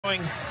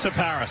Going to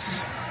Paris.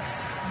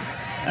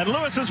 And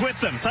Lewis is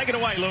with them. Take it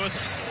away,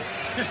 Lewis.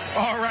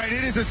 All right,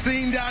 it is a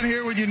scene down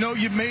here when you know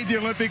you've made the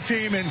Olympic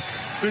team, and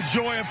the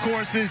joy, of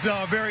course, is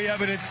very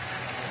evident.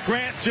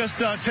 Grant, just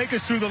take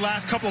us through the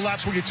last couple of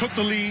laps where you took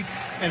the lead,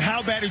 and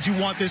how bad did you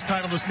want this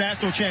title, this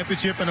national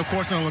championship, and, of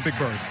course, an Olympic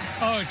berth?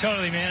 Oh,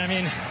 totally, man. I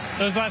mean,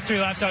 those last 3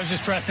 laps, I was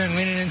just pressing and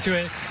leaning into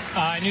it.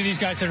 I knew these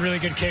guys had really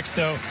good kicks,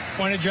 so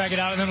wanted to drag it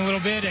out of them a little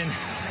bit, and,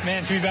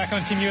 man, to be back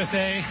on Team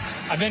USA.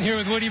 I've been here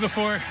with Woody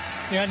before.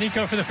 We got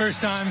Nico for the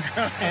first time,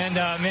 and,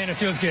 man, it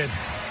feels good.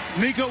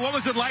 Nico, what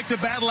was it like to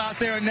battle out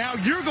there, and now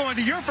you're going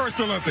to your first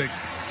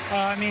Olympics?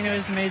 I mean, it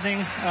was amazing.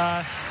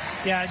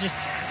 Yeah,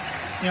 just,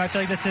 I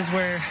feel like this is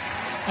where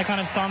I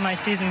kind of saw my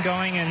season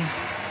going, and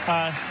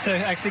to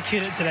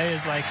execute it today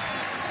is, like,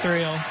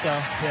 surreal, so,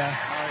 yeah.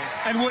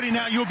 And, Woody,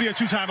 now you'll be a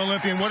 2-time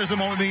Olympian. What does the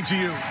moment mean to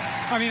you?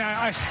 I mean,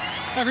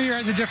 every year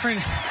has a different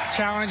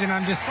challenge, and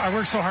I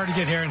work so hard to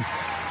get here, and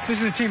this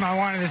is the team I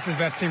wanted. This is the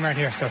best team right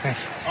here, so thank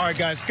you. All right,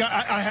 guys,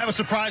 I have a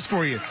surprise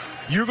for you.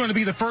 You're going to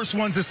be the first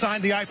ones to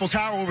sign the Eiffel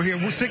Tower over here.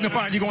 We're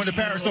signifying you're going to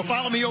Paris, so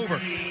follow me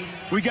over.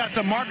 We got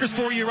some markers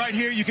for you right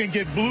here. You can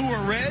get blue or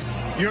red,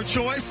 your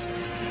choice,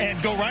 and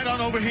go right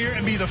on over here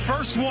and be the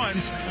first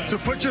ones to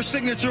put your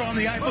signature on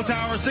the Eiffel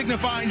Tower,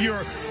 signifying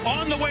you're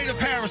on the way to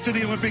Paris to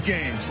the Olympic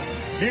Games.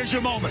 Here's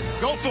your moment.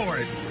 Go for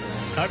it.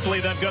 Hopefully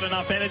they've got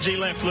enough energy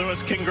left,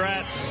 Lewis.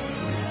 Congrats.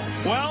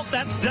 Well,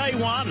 that's day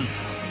one.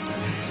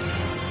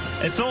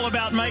 It's all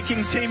about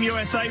making Team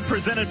USA,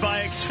 presented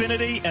by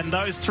Xfinity, and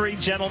those 3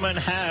 gentlemen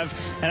have.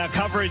 And our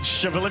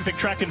coverage of Olympic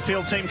track and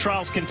field team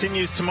trials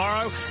continues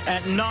tomorrow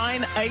at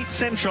 9, 8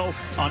 Central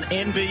on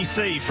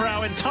NBC. For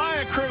our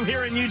entire crew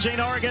here in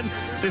Eugene, Oregon,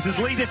 this is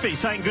Lee Diffie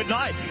saying good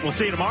night. We'll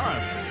see you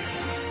tomorrow.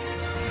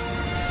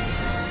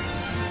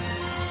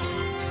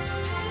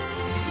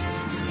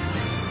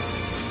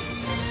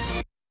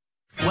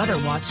 Weather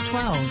Watch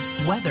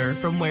 12. Weather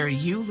from where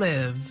you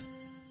live.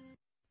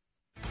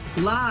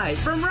 Live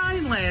from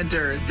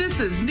Rhinelander, this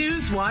is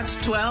News Watch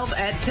 12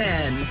 at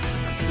 10.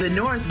 The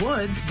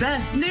Northwoods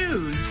Best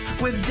News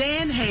with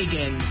Dan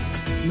Hagan,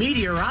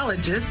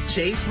 meteorologist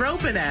Chase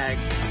Ropenack,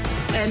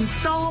 and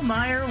Saul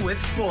Meyer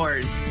with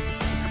sports.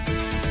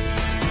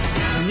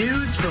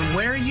 News from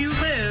where you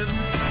live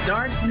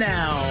starts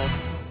now.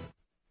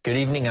 Good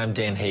evening, I'm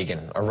Dan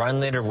Hagan. A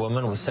Rhinelander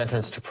woman was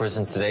sentenced to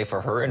prison today for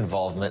her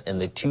involvement in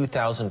the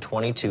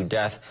 2022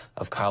 death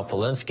of Kyle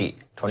Polinsky.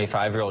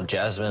 25-year-old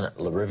Jasmine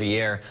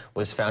LaRiviere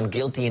was found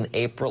guilty in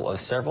April of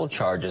several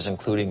charges,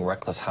 including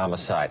reckless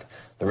homicide.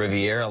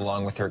 LaRiviere,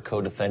 along with her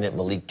co-defendant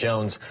Malik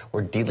Jones,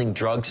 were dealing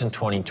drugs in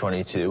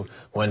 2022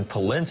 when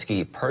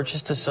Polinsky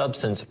purchased a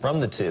substance from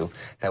the two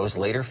that was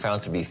later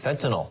found to be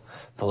fentanyl.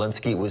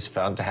 Polinsky was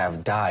found to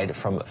have died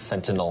from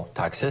fentanyl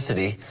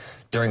toxicity.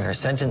 During her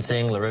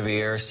sentencing,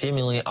 LaRiviere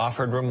seemingly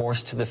offered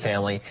remorse to the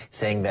family,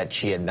 saying that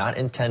she had not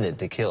intended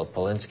to kill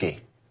Polinsky.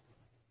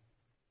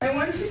 I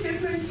want to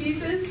give my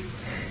deepest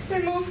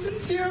and most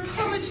sincere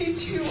apology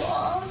to you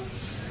all,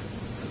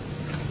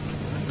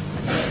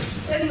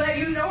 and let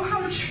you know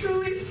how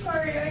truly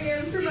sorry I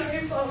am for my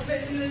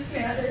involvement in this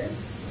matter.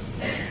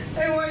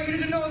 I want you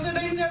to know that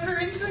I never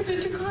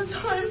intended to cause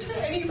harm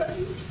to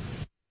anybody.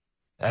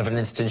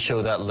 Evidence did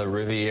show that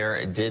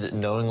LaRiviere did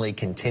knowingly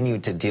continue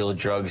to deal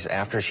drugs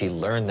after she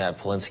learned that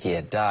Polinsky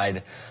had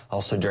died.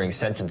 Also during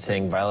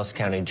sentencing, Vilas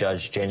County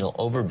Judge Daniel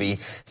Overby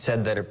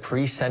said that a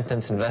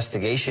pre-sentence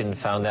investigation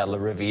found that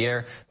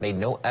LaRiviere made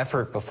no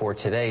effort before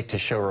today to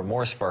show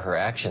remorse for her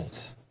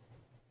actions.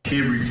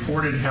 She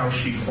reported how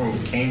she,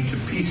 quote, came to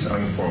peace,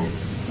 unquote,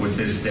 with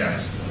his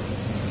death,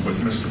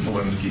 with Mr.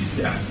 Polinsky's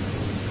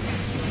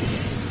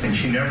death. And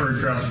she never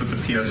addressed with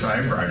the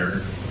PSI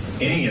writer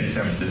any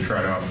attempt to try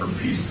to offer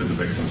peace to the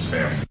victim's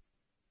family.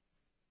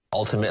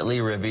 Ultimately,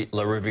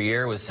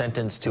 LaRiviere was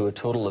sentenced to a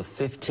total of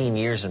 15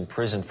 years in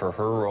prison for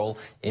her role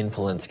in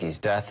Polinsky's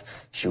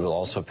death. She will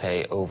also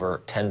pay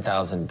over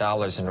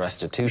 $10,000 in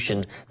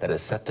restitution that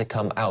is set to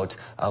come out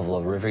of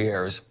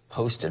LaRiviere's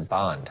posted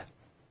bond.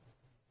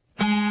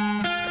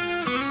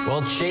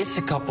 Well, Chase,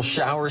 a couple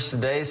showers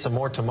today, some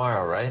more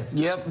tomorrow, right?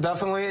 Yep,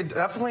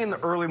 definitely in the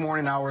early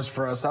morning hours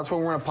for us. That's when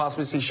we're going to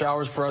possibly see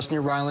showers for us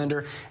near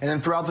Rhinelander. And then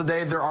throughout the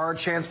day, there are a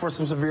chance for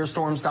some severe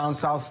storms down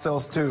south still,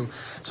 too.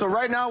 So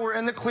right now, we're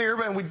in the clear,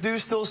 but we do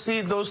still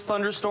see those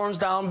thunderstorms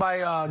down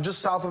by just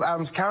south of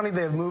Adams County.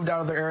 They have moved out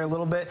of their area a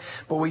little bit,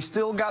 but we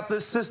still got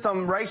this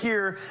system right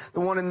here, the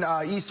one in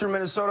eastern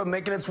Minnesota,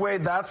 making its way.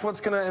 That's what's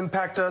going to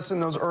impact us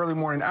in those early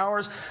morning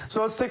hours.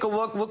 So let's take a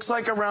look. Looks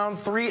like around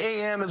 3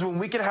 a.m. is when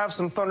we could have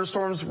some thunderstorms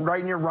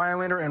right near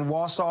Rhinelander and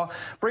Wausau,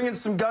 bringing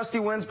some gusty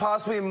winds,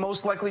 possibly and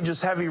most likely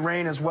just heavy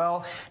rain as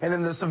well. And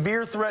then the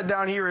severe threat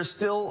down here is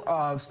still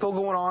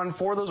going on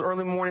for those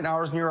early morning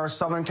hours near our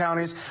southern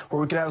counties, where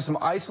we could have some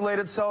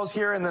isolated cells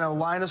here, and then a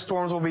line of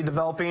storms will be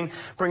developing,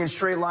 bringing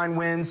straight line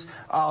winds,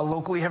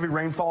 locally heavy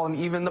rainfall, and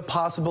even the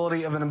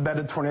possibility of an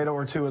embedded tornado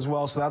or two as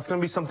well. So that's going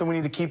to be something we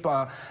need to keep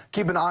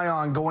an eye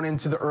on going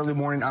into the early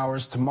morning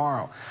hours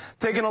tomorrow.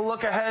 Taking a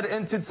look ahead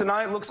into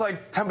tonight, looks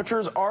like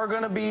temperatures are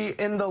going to be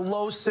in the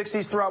low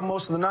 60s throughout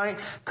most of the night.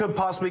 Could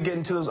possibly get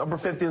into those upper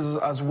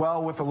 50s as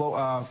well with a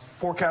low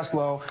forecast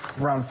low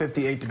of around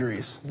 58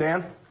 degrees.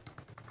 Dan?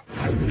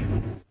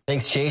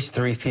 Thanks, Chase.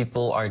 3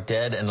 people are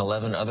dead and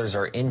 11 others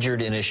are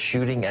injured in a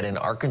shooting at an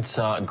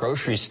Arkansas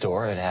grocery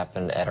store. It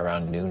happened at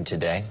around noon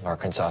today.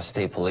 Arkansas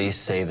State Police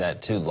say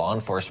that 2 law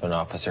enforcement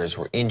officers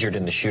were injured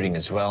in the shooting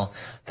as well.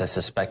 The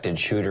suspected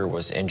shooter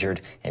was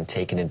injured and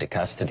taken into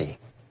custody.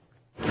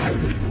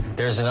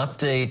 There's an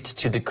update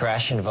to the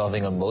crash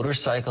involving a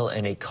motorcycle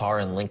and a car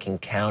in Lincoln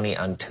County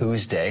on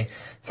Tuesday.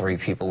 3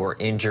 people were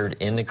injured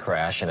in the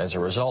crash, and as a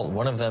result,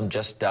 one of them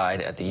just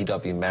died at the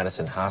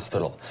UW-Madison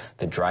Hospital.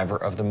 The driver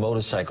of the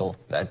motorcycle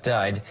that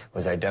died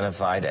was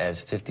identified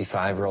as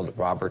 55-year-old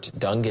Robert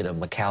Dungan of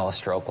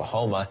McAllister,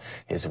 Oklahoma.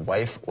 His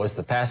wife was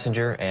the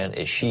passenger,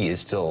 and she is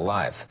still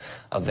alive.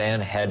 A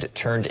van had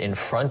turned in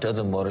front of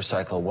the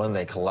motorcycle when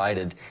they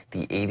collided.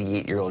 The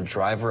 88-year-old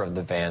driver of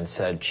the van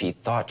said she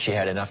thought she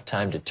had enough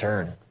time to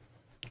turn.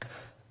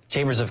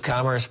 Chambers of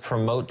Commerce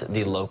promote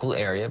the local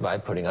area by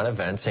putting on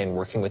events and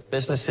working with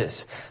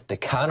businesses. The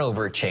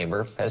Conover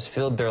Chamber has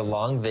filled their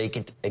long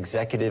vacant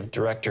executive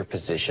director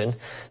position.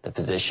 The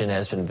position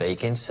has been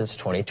vacant since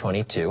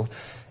 2022.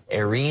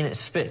 Irene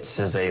Spitz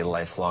is a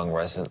lifelong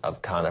resident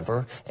of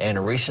Conover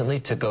and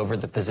recently took over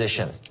the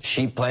position.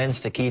 She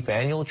plans to keep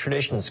annual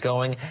traditions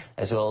going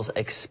as well as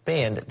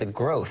expand the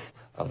growth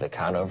of the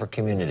Conover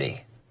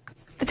community.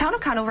 The town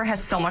of Conover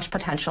has so much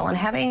potential, and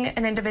having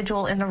an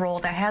individual in the role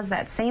that has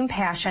that same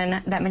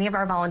passion that many of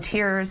our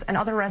volunteers and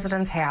other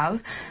residents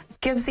have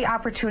gives the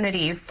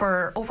opportunity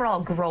for overall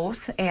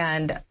growth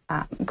and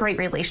great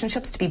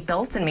relationships to be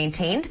built and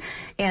maintained,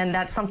 and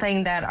that's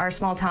something that our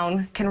small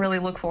town can really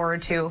look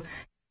forward to.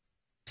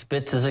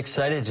 Spitz is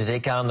excited to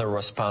take on the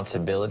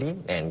responsibility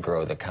and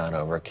grow the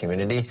Conover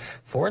community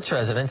for its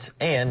residents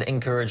and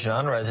encourage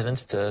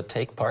non-residents to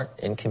take part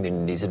in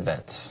community's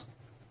events.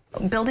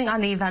 Building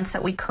on the events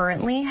that we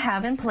currently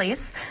have in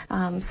place,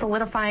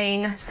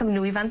 solidifying some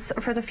new events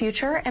for the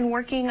future, and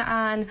working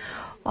on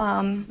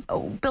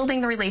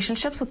building the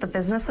relationships with the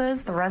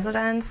businesses, the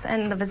residents,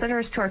 and the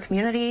visitors to our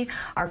community,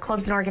 our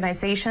clubs and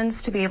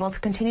organizations, to be able to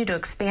continue to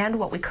expand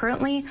what we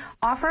currently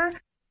offer.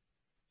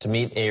 To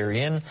meet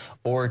Arian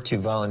or to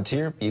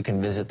volunteer, you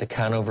can visit the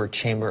Conover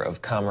Chamber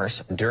of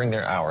Commerce during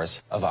their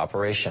hours of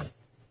operation.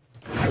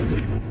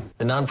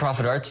 The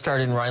nonprofit Art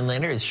Start in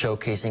Rhinelander is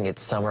showcasing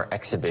its summer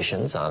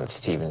exhibitions on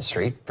Stevens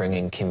Street,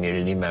 bringing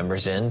community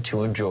members in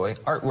to enjoy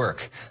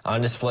artwork.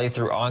 On display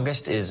through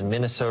August is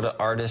Minnesota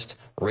artist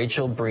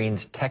Rachel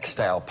Breen's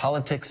Textile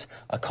Politics,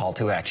 a call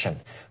to action.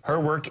 Her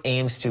work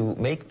aims to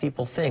make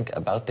people think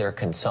about their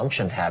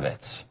consumption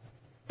habits.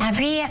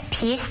 Every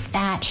piece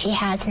that she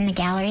has in the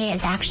gallery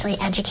is actually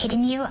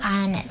educating you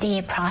on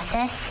the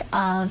process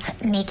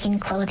of making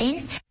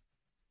clothing.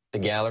 The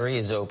gallery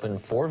is open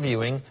for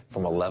viewing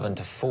from 11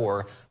 to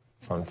 4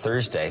 from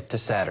Thursday to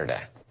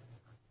Saturday.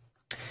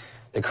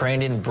 The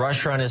Crandon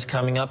Brush Run is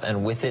coming up,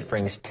 and with it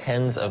brings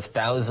tens of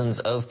thousands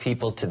of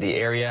people to the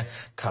area.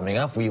 Coming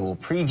up, we will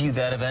preview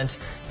that event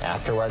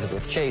after Weather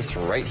with Chase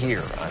right here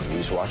on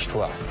Newswatch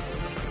 12.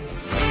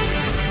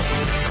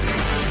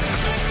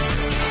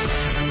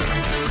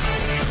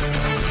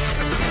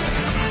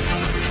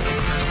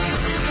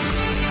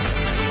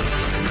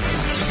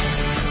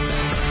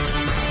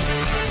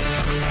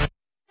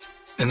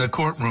 In the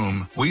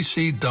courtroom, we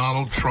see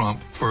Donald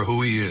Trump for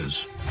who he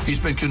is. He's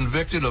been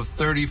convicted of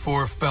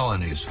 34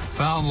 felonies,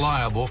 found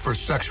liable for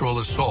sexual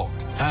assault,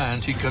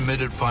 and he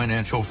committed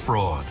financial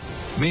fraud.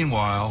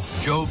 Meanwhile,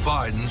 Joe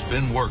Biden's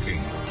been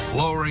working,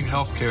 lowering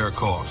health care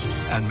costs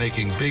and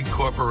making big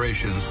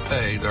corporations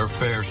pay their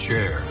fair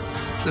share.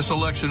 This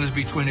election is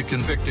between a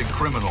convicted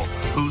criminal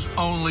who's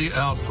only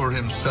out for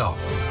himself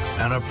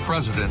and a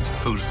president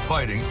who's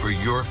fighting for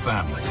your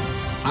family.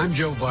 I'm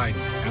Joe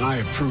Biden, and I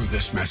approve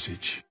this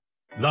message.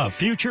 The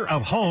future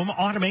of home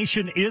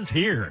automation is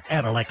here.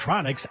 At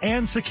Electronics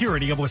and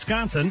Security of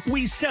Wisconsin,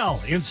 we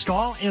sell,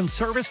 install, and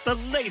service the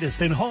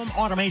latest in home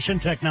automation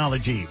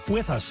technology.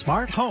 With a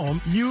smart home,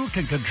 you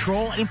can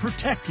control and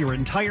protect your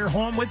entire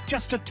home with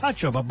just a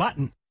touch of a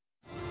button.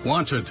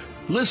 Wanted.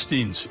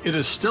 Listings. It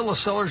is still a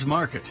seller's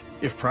market.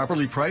 If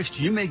properly priced,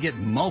 you may get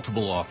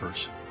multiple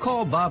offers.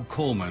 Call Bob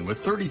Coleman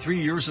with 33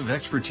 years of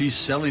expertise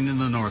selling in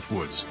the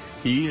Northwoods.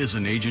 He is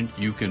an agent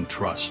you can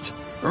trust.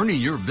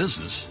 Earning your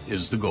business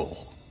is the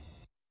goal.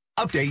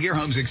 Update your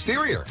home's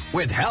exterior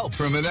with help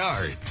from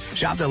Menards.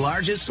 Shop the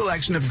largest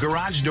selection of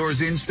garage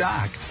doors in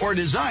stock or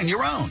design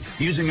your own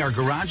using our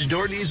Garage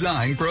Door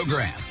Design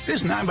program.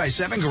 This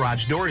 9x7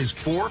 garage door is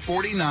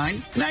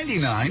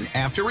 $449.99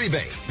 after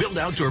rebate. Build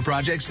outdoor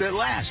projects that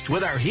last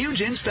with our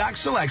huge in-stock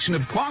selection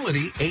of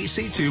quality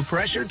AC2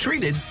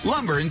 pressure-treated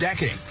lumber and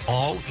decking.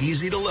 All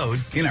easy to load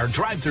in our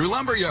drive-through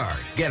lumber yard.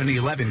 Get an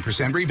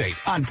 11% rebate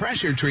on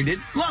pressure-treated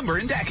lumber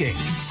and decking.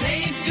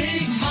 Save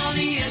big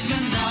money at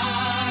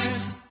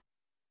Menards.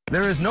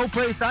 There is no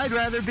place I'd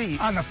rather be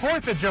on the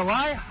 4th of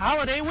July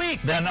holiday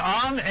week than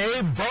on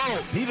a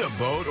boat. Need a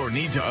boat or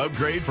need to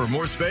upgrade for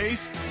more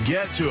space?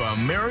 Get to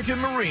American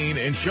Marine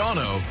in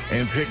Shawano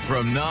and pick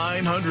from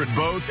 900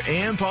 boats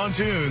and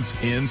pontoons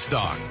in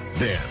stock.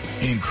 Then,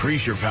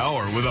 increase your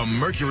power with a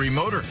Mercury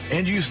motor,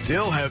 and you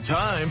still have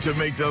time to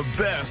make the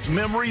best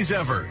memories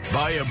ever.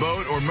 Buy a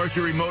boat or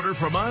Mercury motor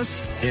from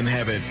us and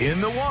have it in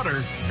the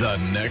water the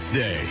next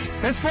day.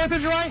 This 4th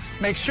of July,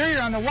 make sure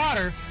you're on the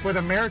water with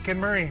American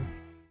Marine.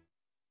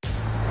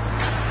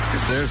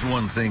 If there's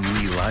one thing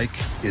we like,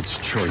 it's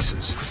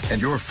choices.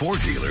 And your Ford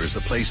dealer is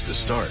the place to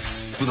start.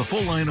 With a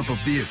full lineup of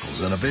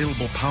vehicles and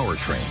available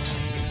powertrains.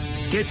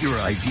 Get your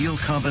ideal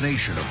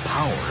combination of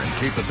power and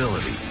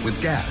capability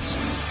with gas,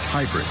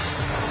 hybrid,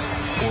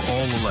 or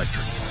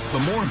all-electric. But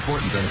more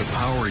important than the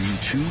power you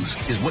choose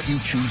is what you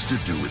choose to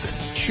do with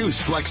it. Choose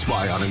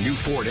FlexBuy on a new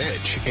Ford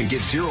Edge and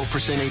get 0%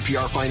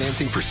 APR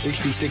financing for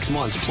 66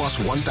 months plus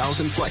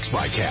 1,000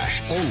 FlexBuy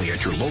cash. Only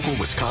at your local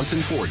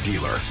Wisconsin Ford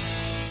dealer.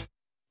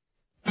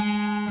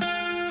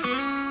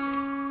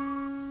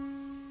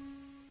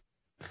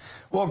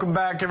 Welcome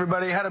back,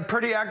 everybody. Had a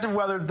pretty active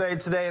weather day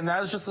today, and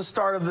that is just the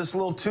start of this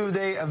little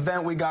 2-day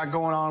event we got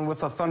going on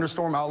with a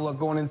thunderstorm outlook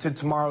going into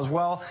tomorrow as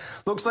well.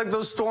 Looks like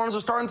those storms are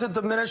starting to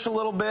diminish a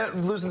little bit,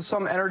 losing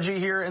some energy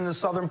here in the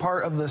southern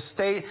part of the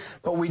state,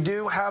 but we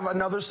do have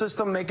another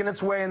system making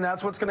its way, and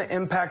that's what's going to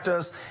impact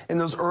us in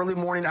those early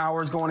morning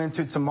hours going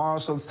into tomorrow.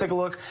 So let's take a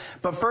look.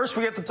 But first,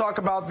 we have to talk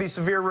about the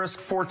severe risk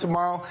for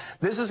tomorrow.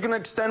 This is going to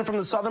extend from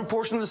the southern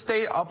portion of the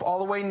state up all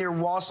the way near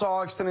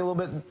Wausau, extending a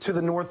little bit to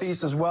the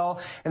northeast as well,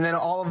 and then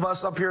all of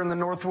us up here in the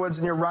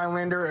Northwoods near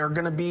Rhinelander are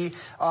going to be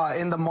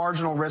in the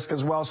marginal risk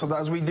as well. So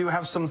as we do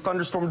have some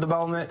thunderstorm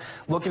development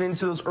looking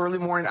into those early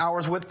morning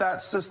hours with that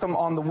system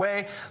on the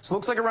way. So it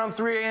looks like around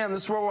 3 a.m.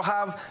 this is where we'll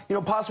have,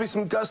 possibly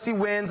some gusty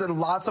winds and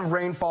lots of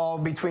rainfall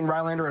between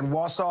Rhinelander and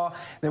Wausau.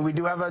 Then we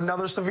do have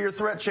another severe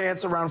threat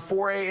chance around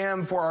 4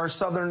 a.m. for our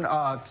southern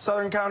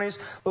counties.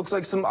 Looks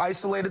like some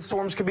isolated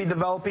storms could be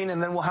developing,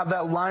 and then we'll have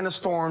that line of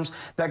storms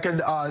that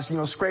could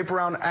scrape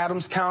around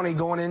Adams County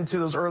going into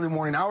those early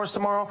morning hours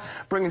tomorrow,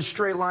 bringing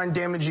straight line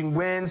damaging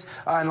winds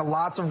and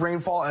lots of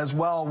rainfall as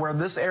well, where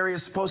this area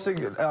is supposed to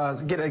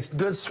get a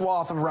good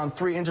swath of around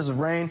 3 inches of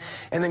rain.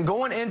 And then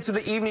going into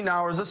the evening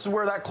hours, this is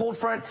where that cold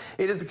front,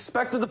 it is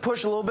expected to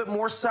push a little bit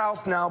more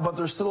south now, but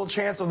there's still a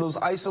chance of those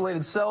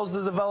isolated cells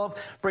to develop,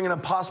 bringing a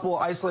possible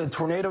isolated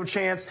tornado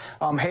chance,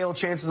 hail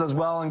chances as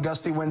well, and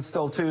gusty winds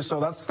still too.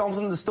 So that's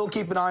something to still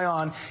keep an eye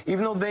on,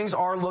 even though things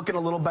are looking a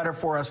little better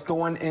for us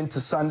going into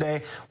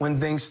Sunday when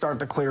things start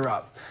to clear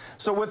up.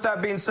 So with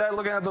that being said,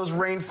 looking at those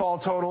rainfall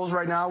totals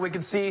right now, we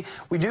can see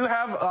we do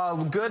have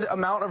a good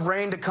amount of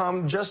rain to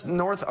come just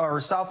north or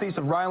southeast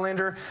of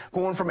Rhinelander,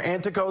 going from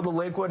Antico to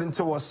Lakewood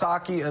into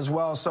Wasaki as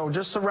well. So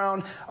just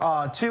around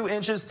 2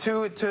 inches,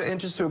 2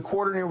 inches to a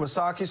quarter near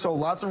Wasaki. So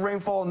lots of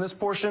rainfall in this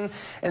portion.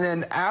 And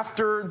then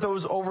after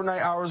those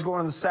overnight hours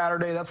going into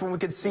Saturday, that's when we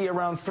could see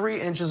around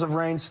 3 inches of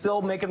rain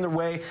still making their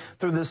way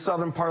through this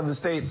southern part of the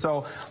state.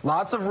 So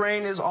lots of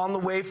rain is on the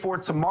way for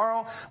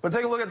tomorrow. But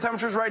take a look at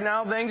temperatures right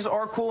now. Things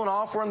are cooling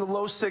off. We're in the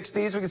low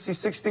 60s. We can see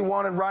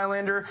 61 in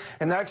Rhinelander,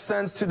 and that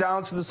extends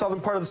down to the southern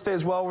part of the state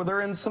as well, where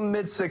they're in some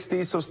mid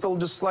 60s, so still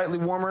just slightly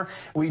warmer.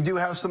 We do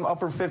have some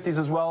upper 50s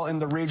as well in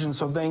the region,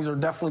 so things are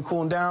definitely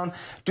cooling down.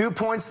 Dew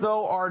points,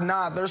 though, are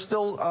not. They're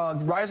still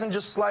rising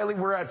just slightly.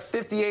 We're at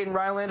 58 in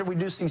Rhinelander. We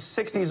do see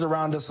 60s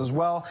around us as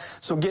well,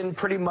 so getting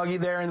pretty muggy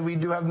there, and we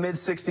do have mid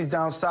 60s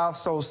down south,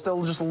 so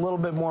still just a little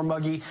bit more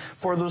muggy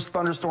for those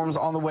thunderstorms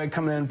on the way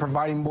coming in,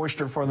 providing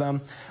moisture for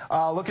them.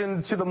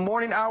 Looking to the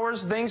morning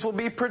hours, things will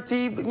be pretty,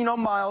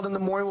 mild in the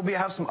morning. We'll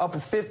have some upper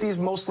 50s,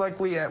 most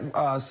likely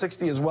at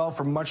 60 as well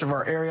for much of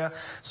our area.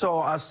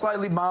 So a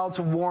slightly mild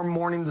to warm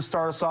morning to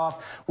start us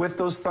off with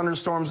those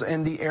thunderstorms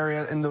in the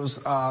area in those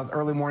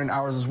early morning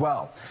hours as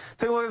well.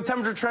 Take a look at the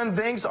temperature trend.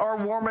 Things are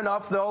warming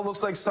up, though.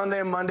 Looks like Sunday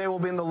and Monday will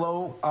be in the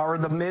low or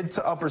the mid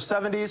to upper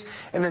 70s.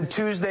 And then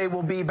Tuesday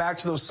will be back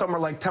to those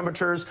summer-like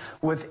temperatures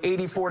with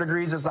 84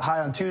 degrees as the high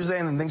on Tuesday.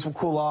 And then things will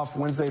cool off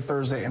Wednesday,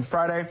 Thursday, and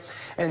Friday.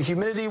 And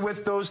humidity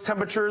with those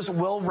temperatures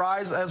will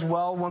rise as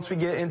well once we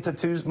get into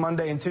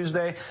Monday and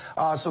Tuesday.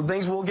 So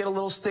things will get a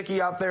little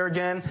sticky out there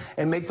again,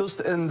 and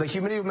the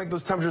humidity will make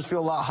those temperatures feel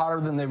a lot hotter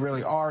than they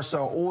really are.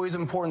 So always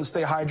important to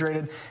stay hydrated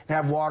and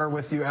have water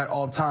with you at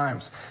all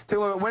times. Take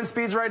a look at wind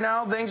speeds right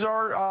now. Things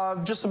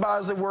are just about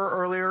as they were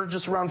earlier,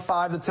 just around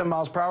 5 to 10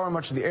 miles per hour in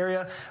much of the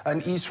area.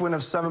 An east wind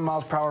of 7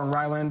 miles per hour in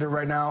Rhinelander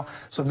right now,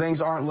 so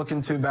things aren't looking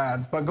too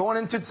bad. But going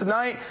into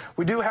tonight,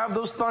 we do have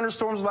those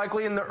thunderstorms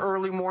likely in the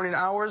early morning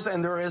hours,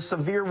 and there is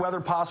severe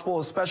weather possible,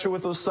 especially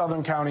with those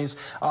southern counties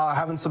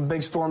having some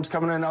big storms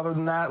coming in. other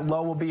than that,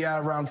 low will be at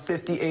around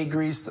 58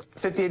 degrees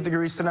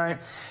tonight.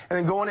 And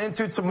then going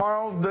into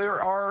tomorrow,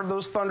 there are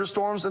those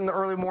thunderstorms in the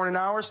early morning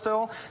hours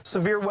still.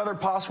 Severe weather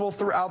possible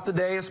throughout the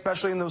day,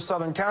 especially in those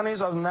southern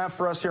counties. Other than that,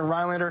 for us here in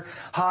Rhinelander,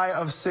 high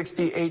of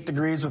 68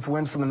 degrees with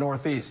winds from the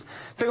northeast.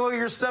 Take a look at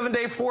your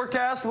 7-day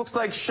forecast. Looks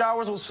like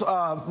showers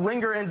will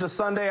linger into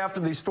Sunday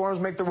after these storms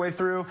make their way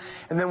through.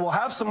 And then we'll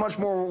have some much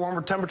more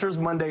warmer temperatures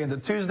Monday into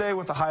Tuesday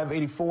with a high of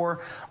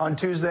 84 on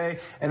Tuesday.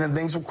 And then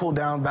things will cool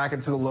down back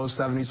into the low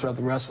 70s throughout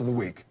the rest of the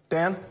week.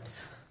 Dan?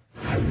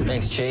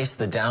 Thanks, Chase.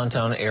 The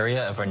downtown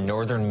area of a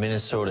northern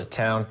Minnesota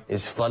town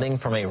is flooding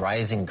from a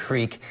rising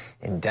creek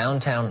in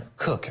downtown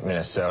Cook,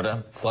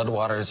 Minnesota.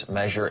 Floodwaters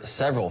measure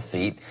several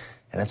feet,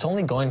 and it's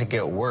only going to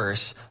get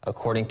worse,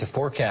 according to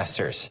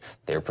forecasters.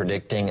 They're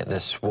predicting the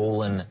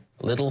swollen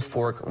Little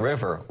Fork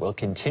River will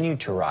continue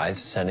to rise,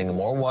 sending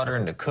more water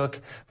into Cook,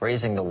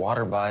 raising the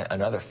water by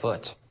another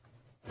foot.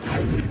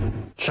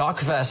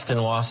 Chalkfest in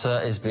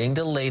Wausau is being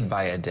delayed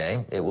by a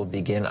day. It will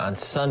begin on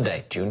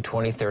Sunday, June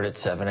 23rd at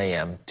 7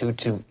 a.m. due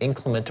to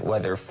inclement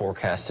weather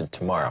forecasted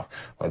tomorrow.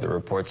 Weather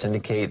reports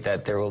indicate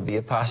that there will be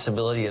a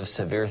possibility of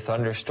severe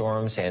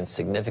thunderstorms and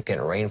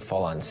significant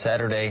rainfall on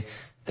Saturday.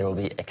 There will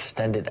be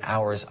extended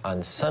hours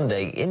on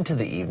Sunday into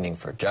the evening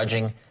for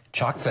judging.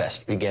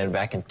 Chalkfest began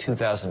back in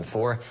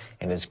 2004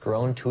 and has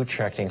grown to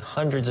attracting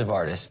hundreds of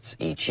artists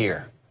each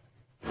year.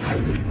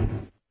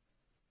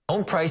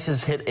 Home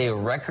prices hit a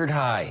record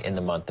high in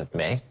the month of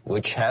May,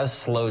 which has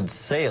slowed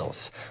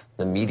sales.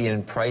 The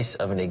median price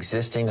of an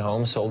existing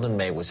home sold in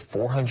May was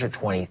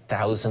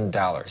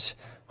 $420,000.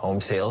 Home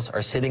sales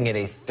are sitting at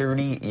a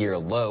 30-year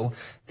low.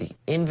 The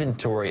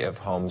inventory of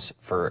homes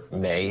for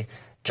May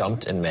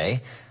jumped in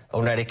May.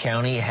 Oneida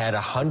County had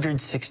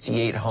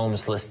 168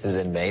 homes listed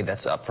in May.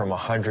 That's up from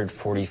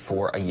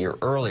 144 a year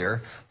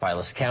earlier.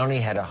 Vilas County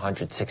had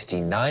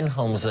 169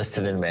 homes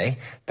listed in May.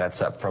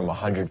 That's up from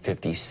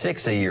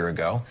 156 a year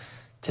ago.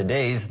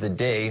 Today's the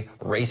day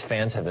race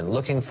fans have been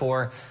looking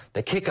for.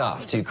 The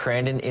kickoff to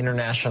Crandon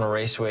International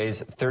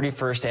Raceway's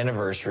 31st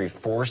anniversary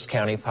Forest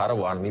County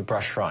Potawatomi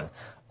Brush Run.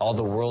 All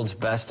the world's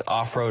best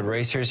off-road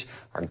racers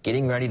are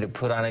getting ready to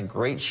put on a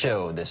great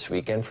show this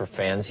weekend for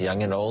fans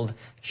young and old.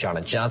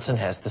 Shauna Johnson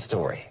has the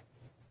story.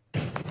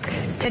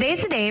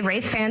 Today's the day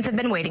race fans have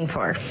been waiting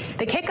for.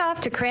 The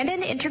kickoff to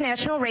Crandon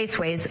International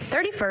Raceway's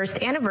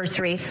 31st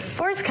anniversary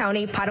Forest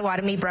County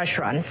Potawatomi Brush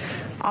Run.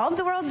 All of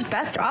the world's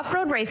best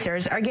off-road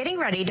racers are getting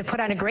ready to put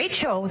on a great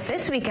show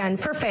this weekend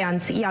for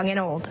fans young and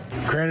old.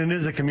 Crandon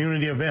is a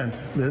community event.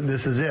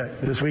 This is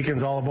it. This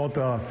weekend's all about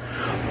the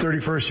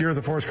 31st year of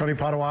the Forest County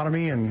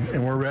Potawatomi,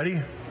 and we're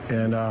ready.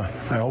 And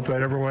I hope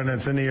that everyone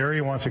that's in the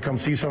area wants to come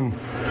see some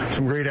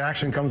great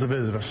action comes to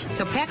visit us.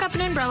 So pack up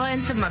an umbrella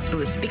and some muck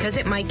boots because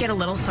it might get a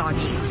little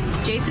soggy.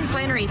 Jason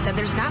Flannery said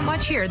there's not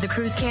much here the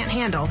crews can't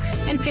handle,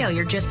 and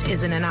failure just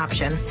isn't an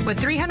option. With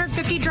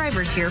 350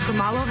 drivers here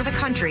from all over the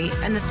country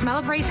and the smell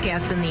of race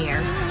gas in the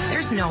air,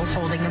 there's no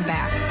holding them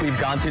back. We've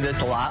gone through this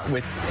a lot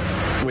with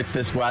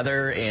this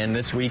weather and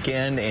this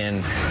weekend,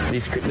 and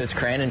this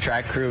Crandon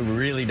track crew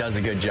really does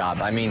a good job.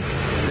 I mean,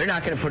 they're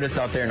not going to put us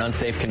out there in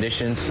unsafe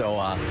conditions, so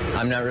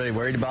I'm not really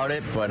worried about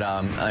it, but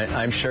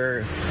I'm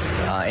sure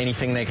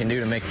anything they can do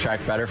to make the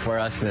track better for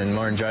us and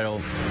more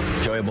enjoyable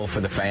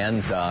for the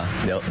fans,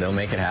 they'll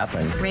make it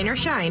happen. Rain or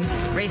shine,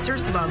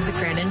 racers love the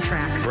Crandon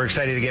track. We're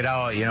excited to get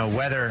out. You know,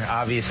 weather,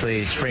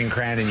 obviously, spring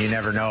Crandon, you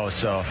never know.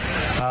 So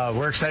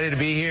we're excited to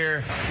be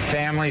here,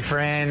 family,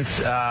 friends.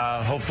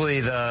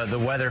 Hopefully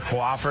the weather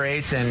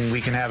cooperates and we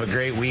can have a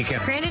great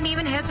weekend. Crandon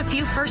even has a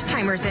few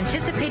first-timers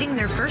anticipating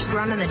their first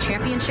run on the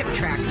championship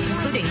track,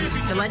 including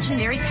the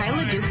legendary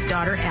Kyla Duke's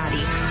daughter,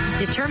 Addie,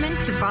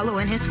 determined to follow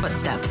in his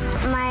footsteps.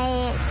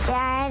 My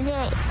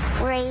dad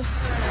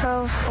raced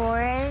Pro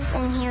 4s,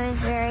 and he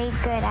was very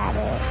good at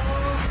it.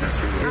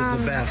 He was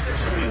the best.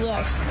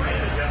 Yes.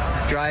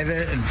 Drive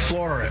it and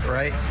floor it,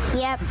 right?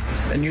 Yep.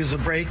 And use the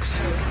brakes?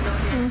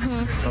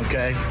 Mm-hmm.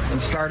 Okay.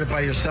 And start it by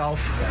yourself?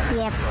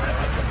 Yep.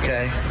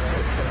 Okay.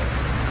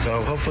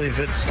 So hopefully if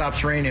it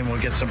stops raining, we'll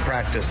get some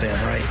practice in,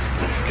 right?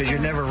 Because you've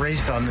never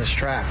raced on this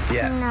track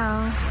yet.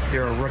 No.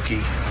 You're a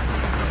rookie.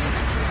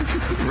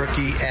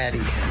 Rookie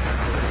Addie.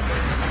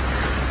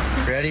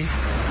 Ready?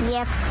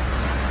 Yep.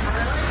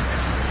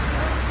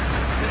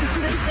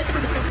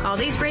 All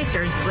these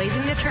racers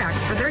blazing the track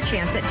for their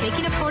chance at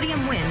taking a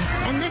podium win,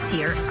 and this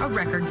year, a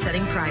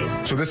record-setting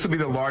prize. So this will be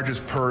the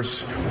largest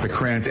purse the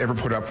Crandon's ever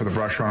put up for the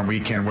Brush Run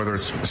weekend, whether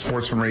it's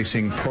sportsman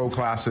racing, pro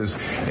classes,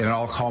 and it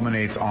all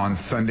culminates on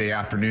Sunday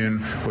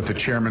afternoon with the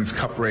Chairman's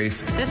Cup race.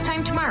 This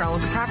time tomorrow,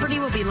 the property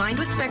will be lined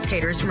with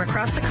spectators from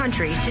across the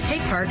country to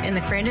take part in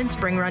the Crandon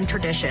Spring Run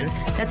tradition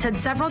that's had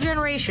several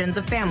generations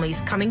of families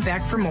coming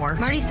back for more.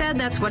 Marty said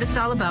that's what it's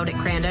all about at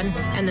Crandon,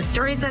 and the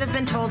stories that have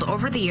been told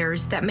over the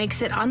years that make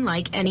makes it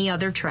unlike any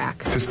other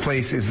track. This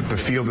place is the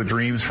field of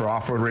dreams for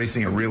off-road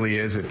racing. It really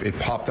is. It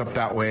popped up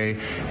that way,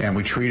 and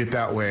we treat it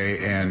that way.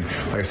 And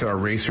like I said, our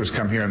racers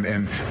come here,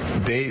 and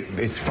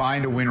it's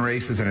fine to win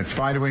races, and it's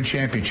fine to win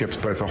championships,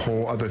 but it's a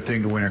whole other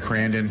thing to win at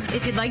Crandon.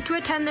 If you'd like to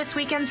attend this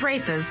weekend's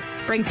races,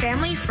 bring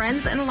family,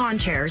 friends, and lawn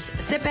chairs.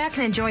 Sit back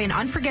and enjoy an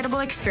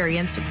unforgettable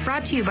experience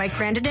brought to you by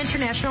Crandon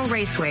International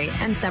Raceway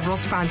and several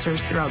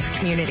sponsors throughout the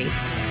community.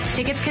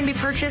 Tickets can be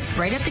purchased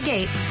right at the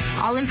gate.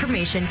 All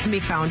information can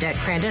be found at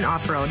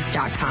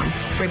CrandonOffroad.com.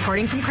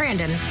 Reporting from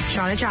Crandon,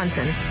 Shauna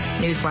Johnson,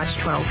 Newswatch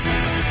 12.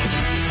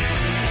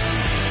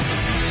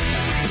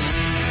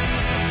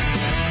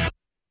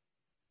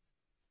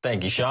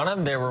 Thank you,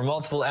 Shauna. There were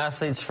multiple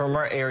athletes from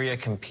our area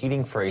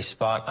competing for a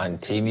spot on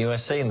Team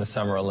USA in the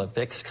Summer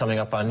Olympics. Coming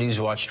up on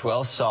Newswatch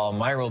 12, Saul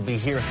Meyer will be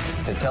here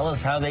to tell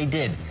us how they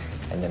did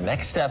and the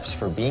next steps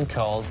for being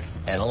called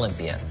an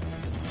Olympian.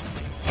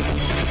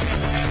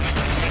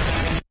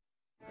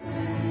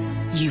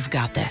 You've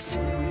got this.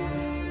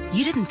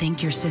 You didn't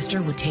think your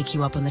sister would take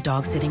you up on the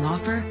dog sitting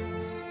offer,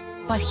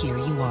 but here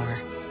you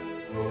are.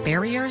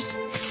 Barriers?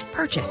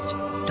 Purchased.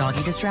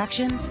 Doggy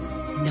distractions?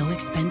 No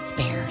expense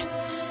spared.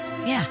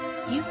 Yeah,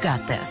 you've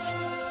got this.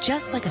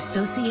 Just like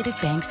Associated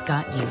Bank's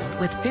got you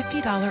with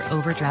 $50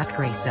 overdraft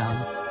grace zone.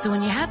 So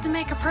when you have to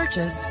make a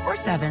purchase, or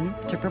 7,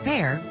 to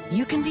prepare,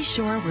 you can be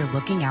sure we're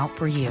looking out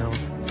for you.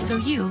 So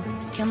you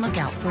can look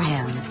out for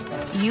him.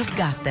 You've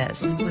got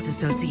this with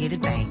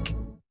Associated Bank.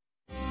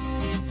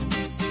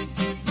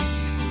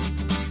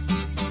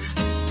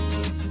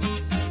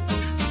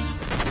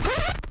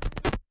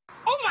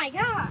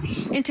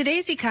 In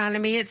today's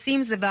economy, it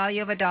seems the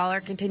value of a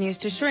dollar continues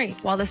to shrink,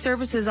 while the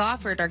services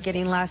offered are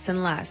getting less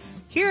and less.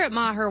 Here at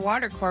Maher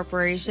Water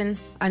Corporation,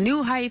 a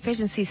new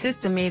high-efficiency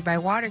system made by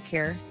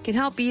WaterCare can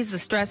help ease the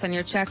stress on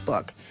your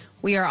checkbook.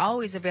 We are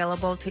always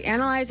available to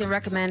analyze and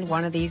recommend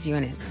one of these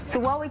units. So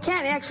while we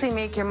can't actually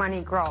make your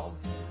money grow,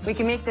 we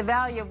can make the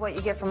value of what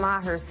you get from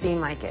Maher seem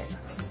like it.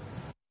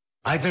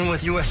 I've been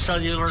with U.S.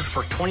 Cellular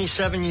for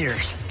 27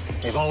 years.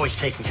 They've always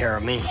taken care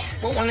of me.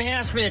 But when they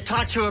asked me to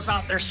talk to you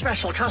about their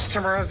special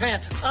customer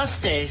event, Us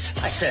Days,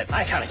 I said,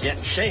 I gotta get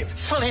in shape.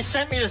 So they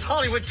sent me this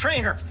Hollywood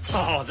trainer.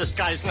 Oh, this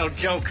guy's no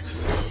joke.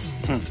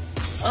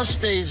 Us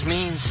Days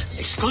means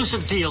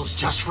exclusive deals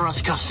just for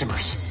us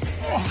customers.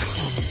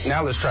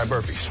 Now let's try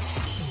burpees.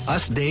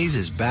 Us Days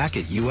is back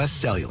at U.S.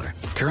 Cellular.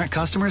 Current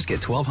customers get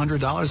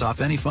 $1,200 off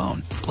any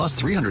phone, plus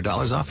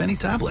 $300 off any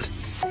tablet.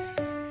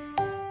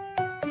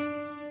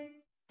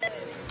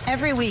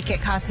 Every week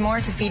it costs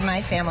more to feed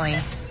my family.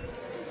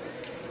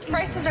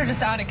 Prices are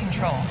just out of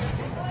control.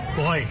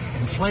 Boy,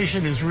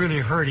 inflation is really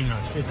hurting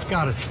us. It's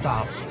got to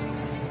stop.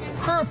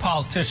 Career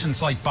politicians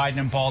like Biden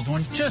and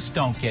Baldwin just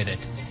don't get it.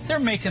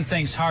 They're making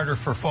things harder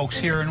for folks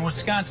here in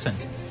Wisconsin.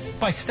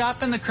 By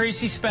stopping the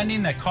crazy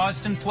spending that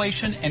caused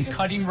inflation and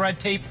cutting red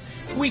tape,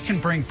 we can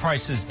bring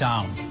prices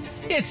down.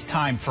 It's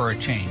time for a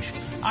change.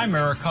 I'm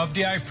Eric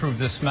Hovde. I approve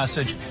this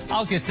message.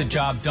 I'll get the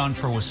job done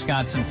for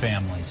Wisconsin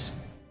families.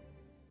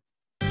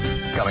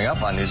 Coming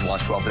up on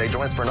Newswatch 12 today,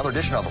 join us for another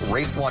edition of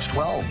Race Watch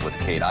 12 with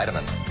Kate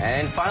Eidemann.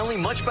 And finally,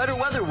 much better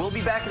weather. We'll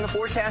be back in the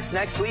forecast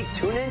next week.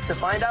 Tune in to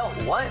find out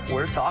what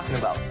we're talking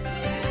about.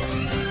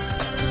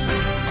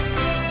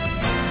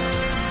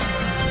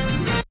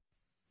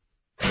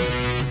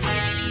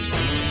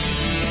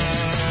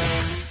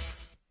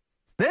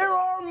 There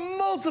are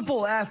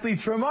multiple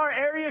athletes from our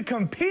area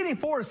competing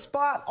for a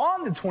spot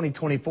on the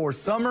 2024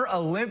 Summer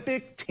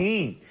Olympic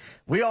team.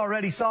 We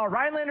already saw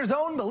Rhinelander's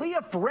own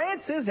Malia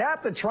Francis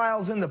at the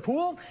trials in the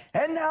pool,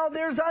 and now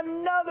there's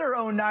another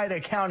Oneida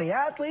County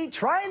athlete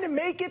trying to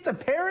make it to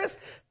Paris.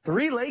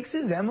 Three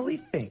Lakes'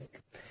 Emily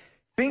Fink.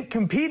 Fink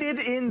competed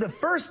in the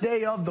first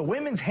day of the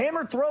women's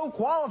hammer throw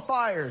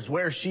qualifiers,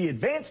 where she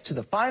advanced to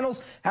the finals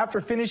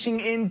after finishing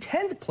in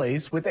 10th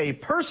place with a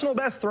personal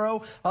best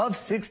throw of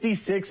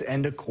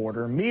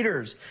 66¼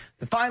 meters.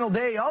 The final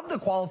day of the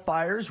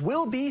qualifiers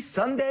will be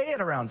Sunday at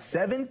around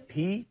 7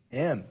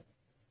 p.m.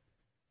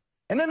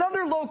 And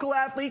another local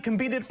athlete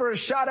competed for a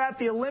shot at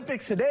the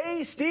Olympics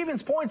today,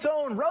 Stevens Point's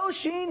own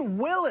Roisin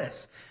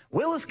Willis.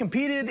 Willis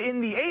competed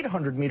in the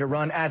 800-meter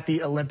run at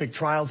the Olympic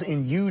trials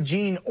in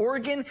Eugene,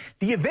 Oregon,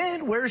 the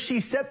event where she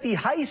set the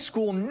high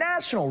school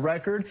national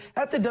record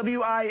at the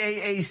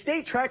WIAA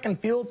state track and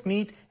field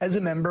meet as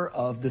a member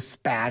of the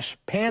Spash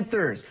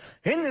Panthers.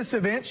 In this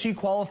event, she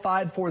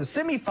qualified for the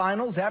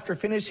semifinals after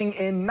finishing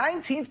in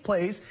 19th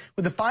place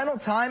with a final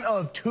time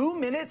of 2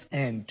 minutes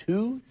and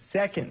 2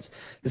 seconds.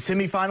 The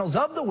semifinals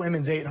of the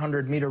women's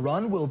 800-meter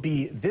run will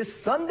be this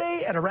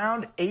Sunday at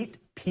around 8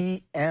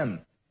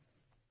 p.m.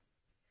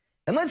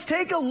 And let's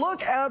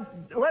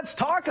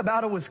talk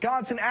about a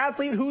Wisconsin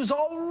athlete who's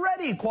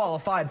already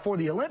qualified for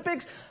the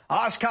Olympics.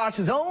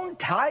 Oshkosh's own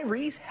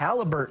Tyrese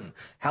Halliburton.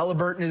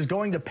 Halliburton is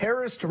going to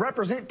Paris to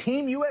represent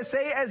Team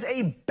USA as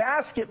a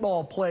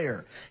basketball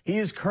player. He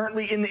is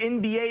currently in the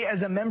NBA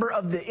as a member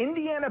of the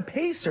Indiana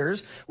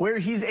Pacers, where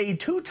he's a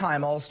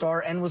two-time All-Star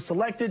and was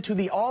selected to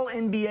the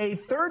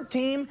All-NBA third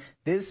team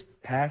this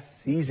past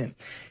season.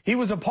 He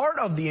was a part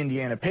of the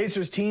Indiana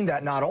Pacers team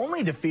that not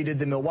only defeated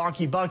the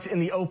Milwaukee Bucks in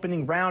the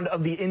opening round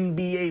of the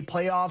NBA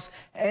playoffs,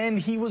 and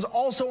he was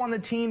also on the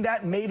team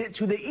that made it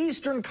to the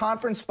Eastern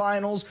Conference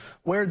Finals,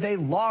 where they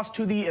lost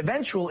to the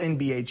eventual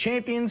NBA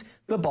champions,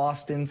 the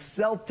Boston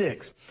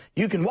Celtics.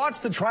 You can watch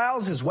the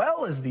trials as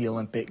well as the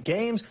Olympic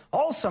Games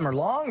all summer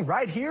long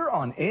right here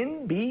on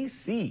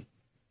NBC.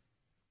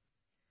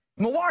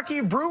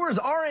 Milwaukee Brewers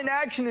are in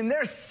action in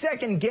their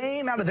second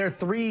game out of their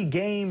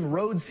three-game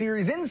road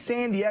series in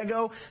San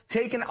Diego,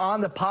 taking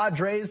on the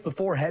Padres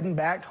before heading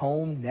back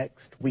home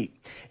next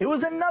week. It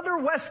was another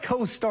West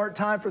Coast start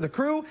time for the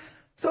Crew,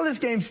 so this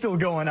game's still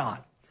going on.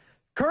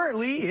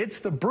 Currently, it's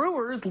the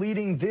Brewers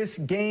leading this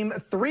game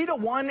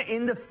 3-1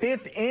 in the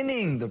fifth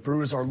inning. The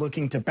Brewers are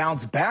looking to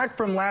bounce back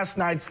from last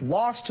night's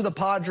loss to the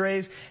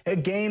Padres, a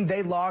game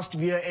they lost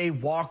via a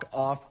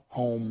walk-off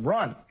home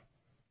run.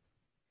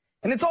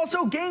 And it's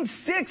also Game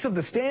 6 of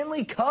the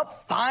Stanley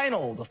Cup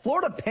Final. The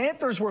Florida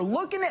Panthers were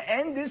looking to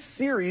end this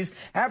series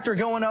after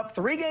going up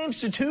 3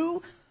 games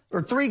to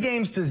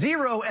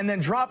 0, and then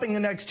dropping the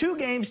next 2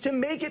 games to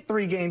make it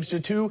 3 games to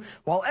 2,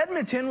 while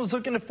Edmonton was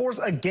looking to force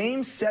a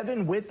Game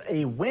 7 with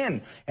a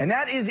win. And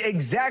that is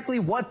exactly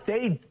what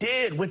they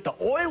did, with the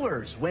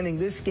Oilers winning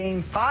this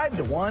game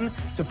 5-1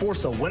 to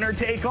force a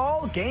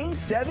winner-take-all Game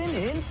 7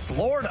 in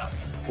Florida.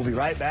 We'll be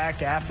right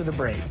back after the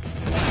break.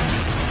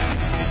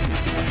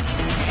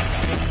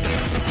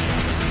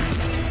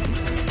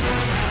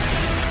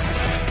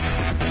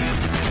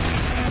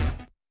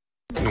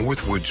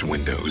 Northwoods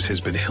Windows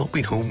has been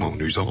helping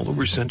homeowners all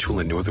over central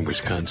and northern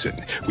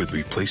Wisconsin with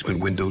replacement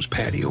windows,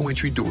 patio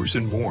entry doors,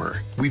 and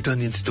more. We've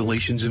done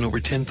installations in over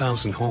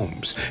 10,000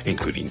 homes,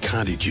 including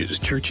cottages,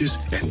 churches,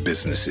 and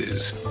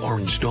businesses. Our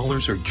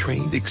installers are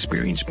trained,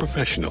 experienced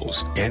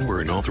professionals, and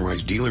we're an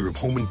authorized dealer of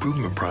home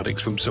improvement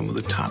products from some of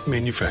the top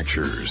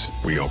manufacturers.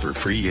 We offer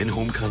free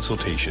in-home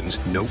consultations,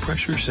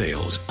 no-pressure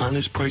sales,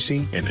 honest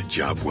pricing, and a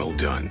job well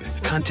done.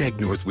 Contact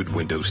Northwood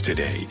Windows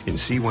today and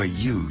see why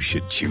you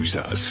should choose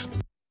us.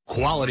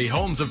 Quality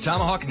Homes of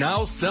Tomahawk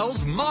now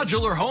sells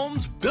modular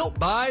homes built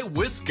by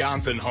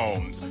Wisconsin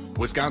Homes.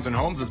 Wisconsin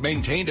Homes has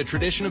maintained a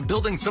tradition of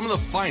building some of the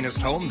finest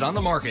homes on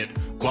the market.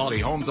 Quality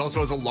Homes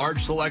also has a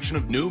large selection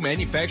of new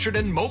manufactured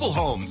and mobile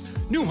homes.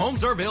 New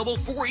homes are available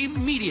for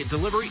immediate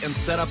delivery and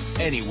set up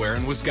anywhere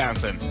in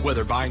Wisconsin.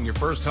 Whether buying your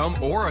first home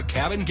or a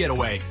cabin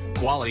getaway,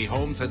 Quality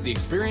Homes has the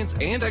experience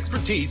and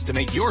expertise to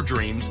make your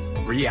dreams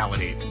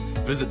reality.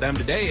 Visit them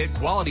today at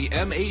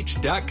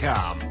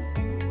QualityMH.com.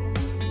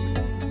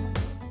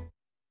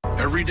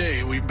 Every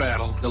day we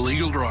battle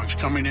illegal drugs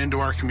coming into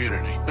our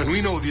community. And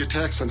we know the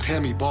attacks on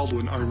Tammy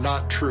Baldwin are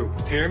not true.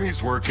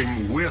 Tammy's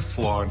working with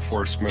law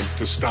enforcement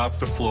to stop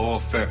the flow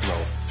of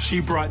fentanyl. She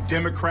brought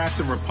Democrats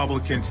and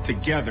Republicans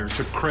together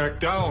to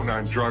crack down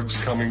on drugs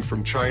coming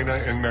from China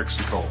and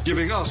Mexico,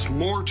 giving us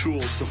more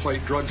tools to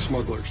fight drug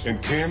smugglers.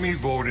 And Tammy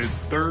voted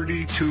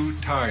 32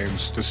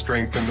 times to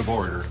strengthen the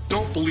border.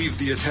 Don't believe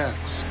the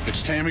attacks.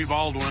 It's Tammy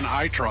Baldwin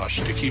I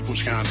trust to keep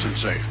Wisconsin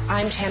safe.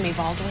 I'm Tammy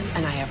Baldwin,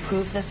 and I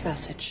approve this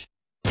message.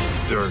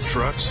 There are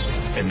trucks,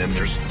 and then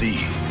there's the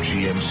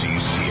GMC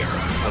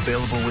Sierra,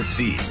 available with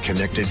the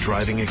connected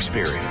driving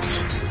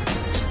experience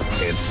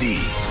and the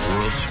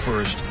world's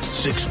first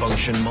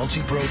 6-function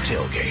multi-pro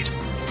tailgate.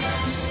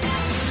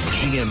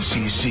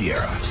 GMC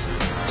Sierra.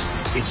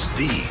 It's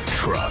the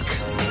truck.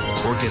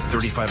 Or get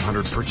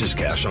 $3,500 purchase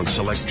cash on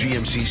select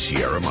GMC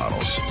Sierra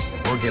models.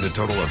 Or get a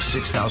total of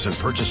 $6,000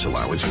 purchase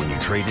allowance when you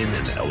trade in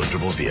an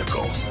eligible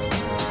vehicle.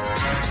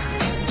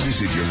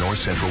 Visit your North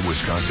Central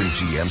Wisconsin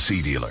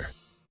GMC dealer.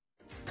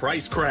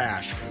 Price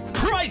crash!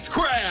 Price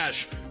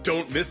crash!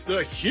 Don't miss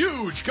the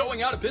huge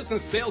going out of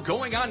business sale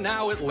going on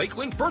now at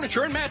Lakeland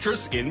Furniture and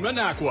Mattress in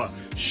Minocqua.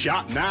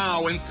 Shop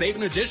now and save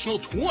an additional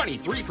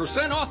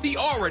 23% off the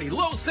already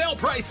low sale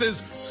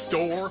prices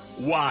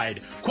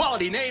store-wide.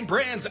 Quality name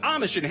brands,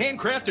 Amish and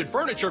handcrafted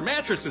furniture,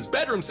 mattresses,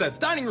 bedroom sets,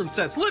 dining room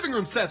sets, living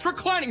room sets,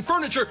 reclining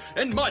furniture,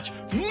 and much,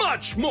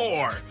 much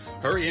more.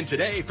 Hurry in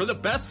today for the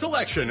best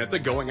selection at the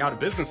going out of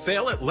business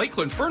sale at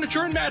Lakeland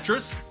Furniture and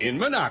Mattress in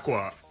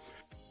Minocqua.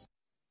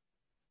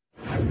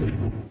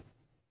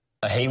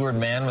 A Hayward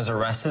man was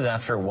arrested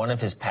after one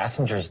of his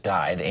passengers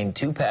died and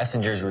 2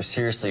 passengers were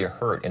seriously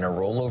hurt in a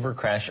rollover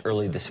crash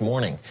early this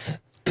morning.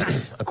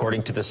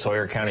 According to the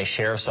Sawyer County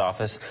Sheriff's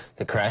Office,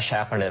 the crash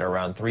happened at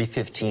around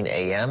 3:15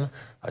 a.m.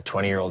 A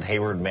 20-year-old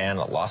Hayward man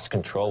lost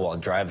control while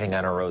driving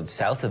on a road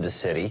south of the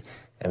city,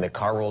 and the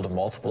car rolled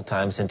multiple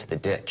times into the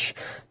ditch.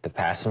 The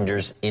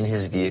passengers in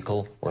his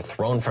vehicle were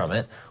thrown from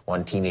it.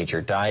 1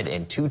 teenager died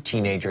and 2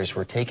 teenagers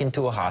were taken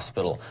to a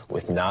hospital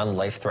with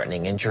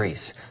non-life-threatening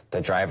injuries. The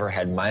driver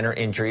had minor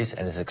injuries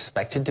and is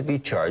expected to be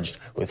charged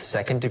with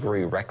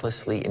second-degree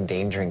recklessly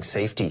endangering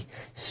safety.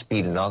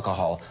 Speed and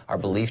alcohol are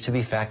believed to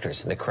be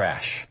factors in the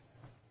crash.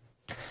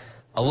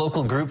 A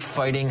local group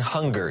fighting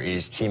hunger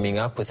is teaming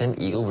up with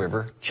an Eagle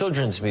River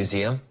Children's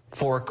Museum.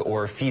 Fork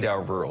or Feed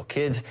Our Rural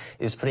Kids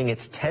is putting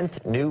its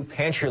 10th new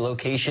pantry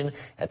location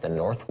at the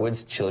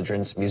Northwoods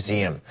Children's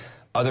Museum.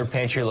 Other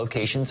pantry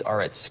locations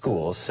are at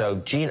schools, so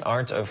Jean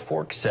Arndt of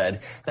Fork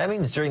said that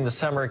means during the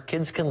summer,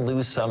 kids can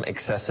lose some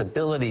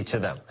accessibility to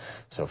them.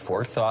 So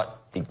Fork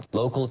thought the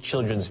local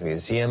Children's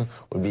Museum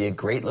would be a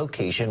great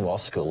location while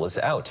school is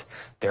out.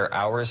 Their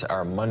hours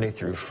are Monday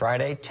through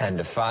Friday, 10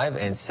 to 5,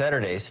 and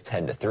Saturdays,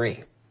 10 to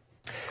 3.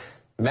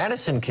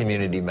 Madison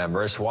community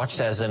members watched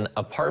as an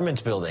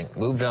apartment building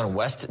moved on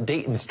West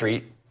Dayton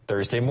Street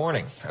Thursday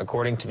morning.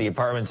 According to the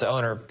apartment's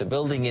owner, the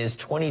building is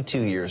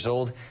 22 years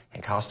old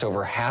and cost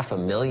over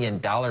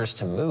 $500,000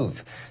 to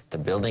move. The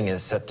building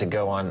is set to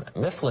go on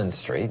Mifflin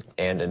Street,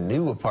 and a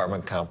new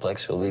apartment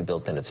complex will be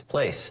built in its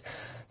place.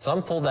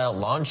 Some pulled out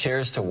lawn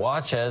chairs to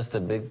watch as the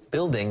big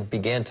building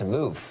began to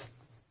move.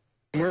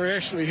 We're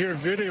actually here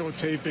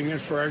videotaping it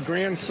for our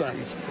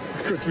grandsons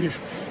because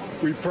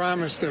we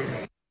promised them.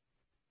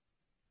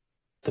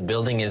 The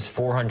building is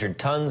 400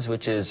 tons,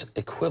 which is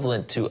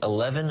equivalent to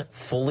 11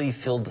 fully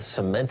filled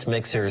cement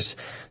mixers.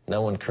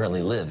 No one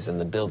currently lives in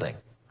the building.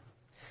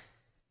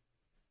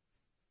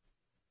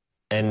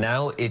 And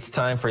now it's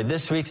time for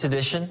this week's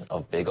edition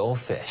of Big Old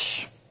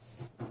Fish.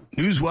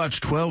 Newswatch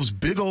 12's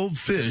Big Old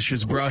Fish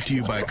is brought to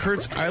you by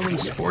Kurt's Island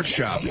Sports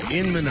Shop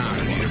in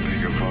Monongahela.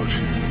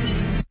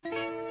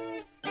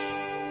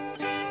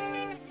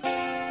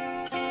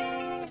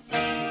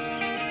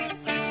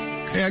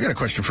 Hey, I got a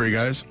question for you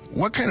guys.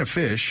 What kind of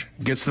fish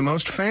gets the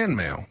most fan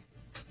mail?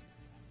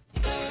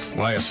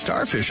 Why, a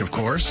starfish, of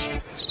course.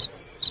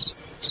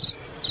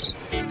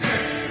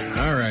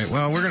 All right,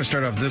 well, we're going to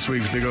start off this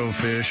week's Big Old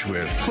Fish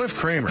with Cliff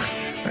Kramer.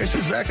 He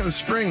says back in the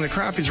spring, the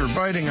crappies were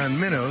biting on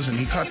minnows, and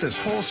he caught this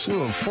whole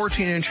slew of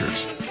 14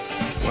 inchers.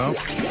 Well,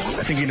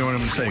 I think you know what I'm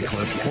going to say,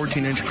 Cliff.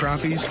 14-inch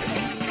crappies?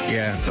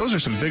 Yeah, those are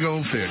some big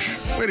old fish.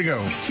 Way to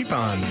go. Keep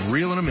on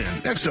reeling them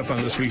in. Next up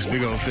on this week's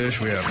Big Old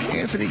Fish, we have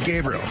Anthony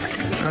Gabriel.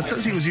 Now, it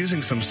says he was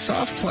using some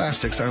soft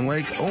plastics on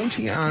Lake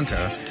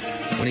Oneonta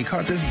when he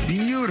caught this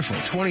beautiful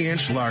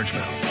 20-inch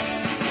largemouth.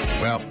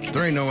 Well,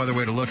 there ain't no other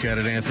way to look at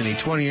it, Anthony.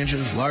 20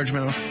 inches,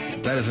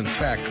 largemouth, that is in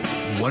fact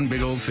one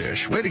big old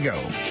fish. Way to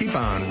go. Keep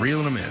on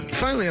reeling them in.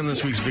 Finally on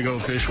this week's Big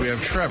Old Fish, we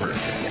have Trevor,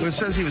 who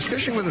says he was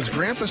fishing with his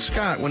grandpa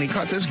Scott when he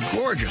caught this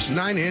gorgeous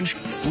 9-inch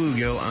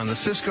bluegill on the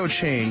Cisco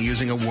chain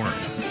using a worm.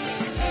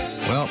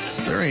 Well,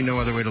 there ain't no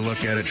other way to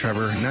look at it,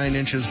 Trevor. 9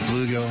 inches,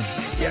 bluegill.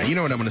 Yeah, you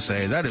know what I'm going to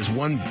say. That is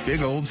one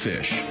big old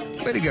fish.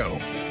 Way to go.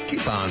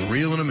 Keep on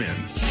reeling them in.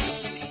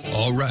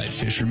 All right,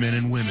 fishermen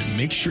and women,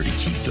 make sure to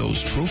keep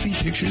those trophy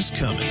pictures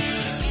coming.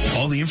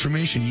 All the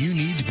information you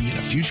need to be in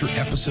a future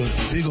episode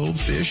of Big Old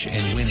Fish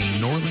and win a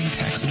Northern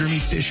Taxidermy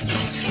Fish Mill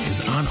is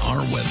on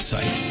our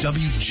website,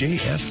 WJFW.com.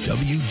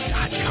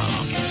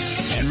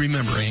 And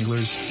remember,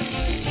 anglers,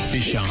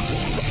 fish on.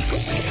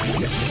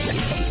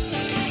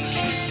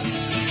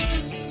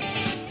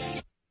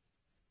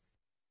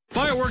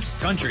 Fireworks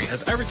Country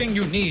has everything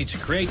you need to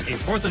create a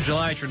 4th of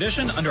July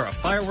tradition under a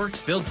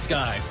fireworks-filled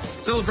sky.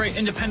 Celebrate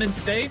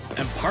Independence Day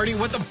and party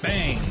with a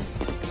bang.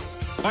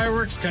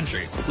 Fireworks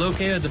Country,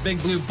 located at the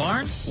Big Blue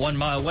Barn, 1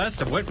 mile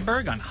west of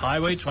Wittenberg on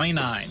Highway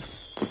 29.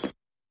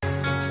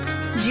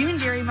 June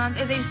Dairy Month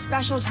is a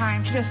special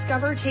time to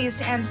discover,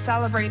 taste, and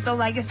celebrate the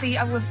legacy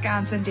of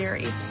Wisconsin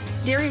dairy.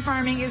 Dairy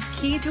farming is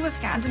key to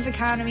Wisconsin's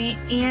economy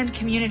and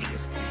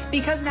communities.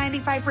 Because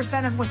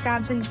 95% of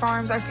Wisconsin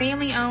farms are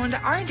family-owned,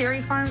 our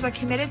dairy farms are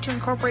committed to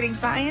incorporating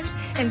science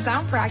and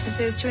sound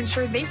practices to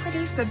ensure they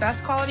produce the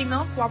best quality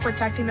milk while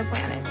protecting the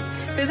planet.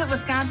 Visit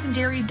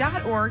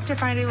wisconsindairy.org to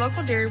find a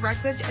local dairy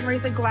breakfast and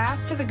raise a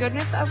glass to the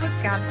goodness of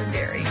Wisconsin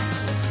dairy.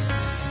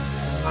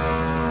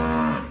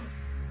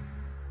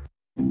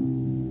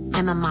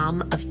 I'm a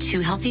mom of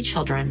 2 healthy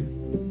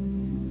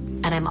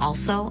children, and I'm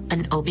also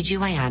an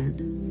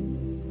OBGYN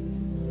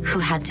who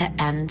had to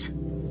end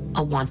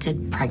a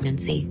wanted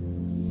pregnancy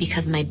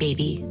because my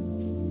baby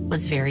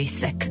was very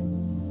sick.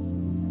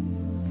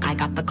 I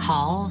got the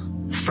call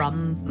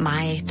from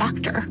my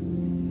doctor,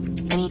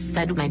 and he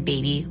said my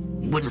baby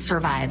wouldn't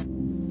survive.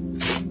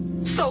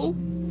 So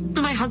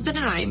my husband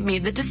and I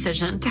made the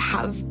decision to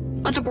have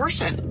an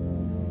abortion.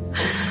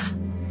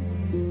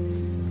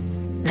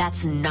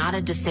 That's not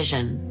a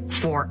decision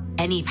for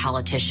any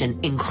politician,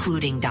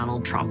 including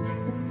Donald Trump.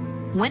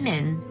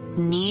 Women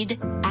need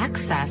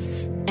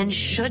access and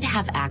should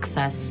have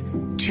access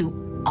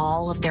to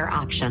all of their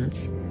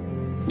options.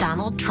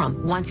 Donald Trump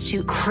wants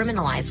to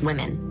criminalize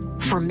women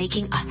for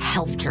making a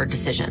healthcare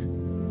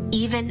decision,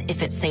 even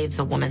if it saves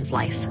a woman's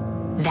life.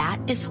 That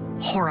is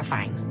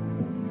horrifying.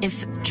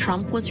 If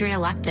Trump was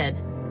reelected,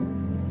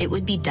 it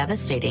would be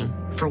devastating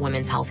for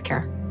women's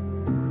healthcare.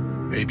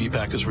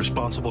 ABPAC is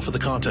responsible for the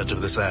content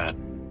of this ad.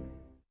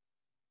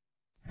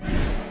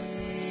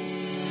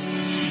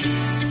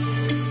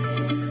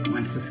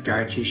 Once the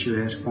scar tissue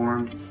has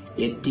formed,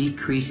 it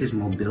decreases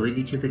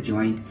mobility to the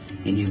joint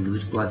and you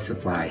lose blood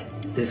supply.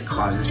 This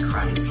causes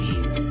chronic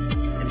pain.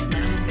 It's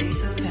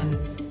non-invasive and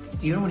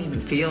You don't even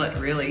feel it,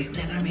 really.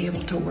 And I'm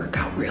able to work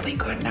out really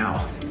good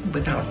now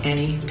without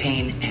any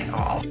pain at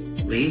all.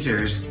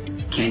 Lasers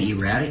can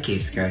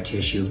eradicate scar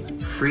tissue,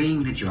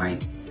 freeing the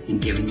joint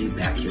and giving you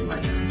back your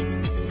life.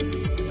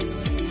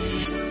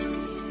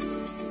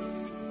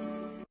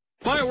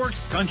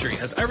 Fireworks Country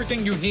has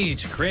everything you need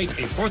to create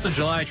a 4th of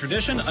July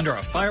tradition under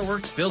a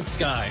fireworks-filled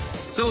sky.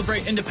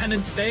 Celebrate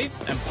Independence Day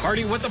and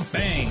party with a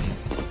bang.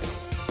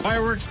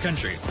 Fireworks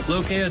Country,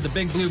 located at the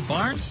Big Blue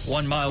Barn,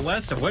 1 mile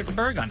west of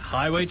Wittenberg on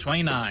Highway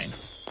 29.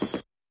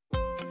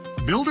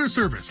 Builder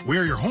Service. We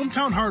are your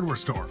hometown hardware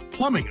store.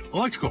 Plumbing,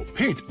 electrical,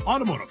 paint,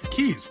 automotive,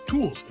 keys,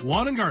 tools,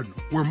 lawn and garden.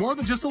 We're more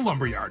than just a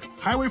lumberyard.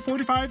 Highway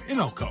 45 in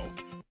Elko.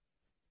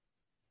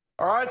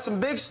 All right, some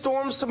big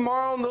storms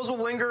tomorrow, and those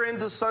will linger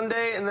into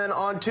Sunday. And then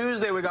on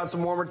Tuesday, we got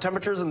some warmer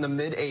temperatures in the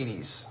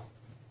mid-80s.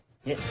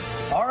 Yeah.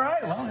 All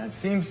right, well, that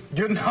seems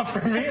good enough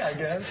for me, I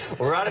guess.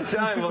 We're out of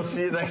time. We'll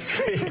see you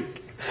next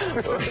week.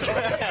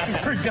 I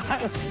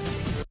forgot.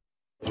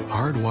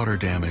 Hard water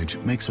damage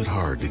makes it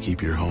hard to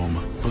keep your home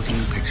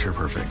looking picture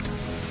perfect.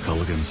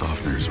 Culligan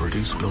softeners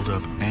reduce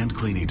buildup and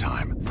cleaning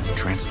time,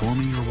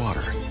 transforming your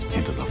water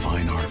into the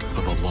fine art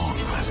of a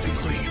long-lasting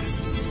clean.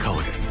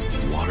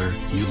 Culligan, water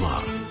you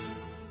love.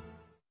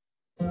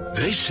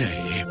 They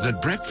say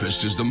that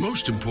breakfast is the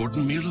most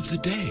important meal of the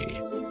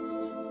day.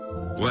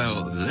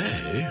 Well,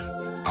 they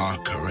are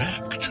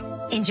correct.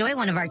 Enjoy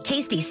one of our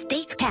tasty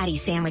steak patty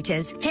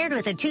sandwiches paired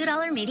with a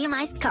 $2 medium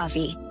iced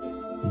coffee.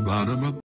 Bottom up.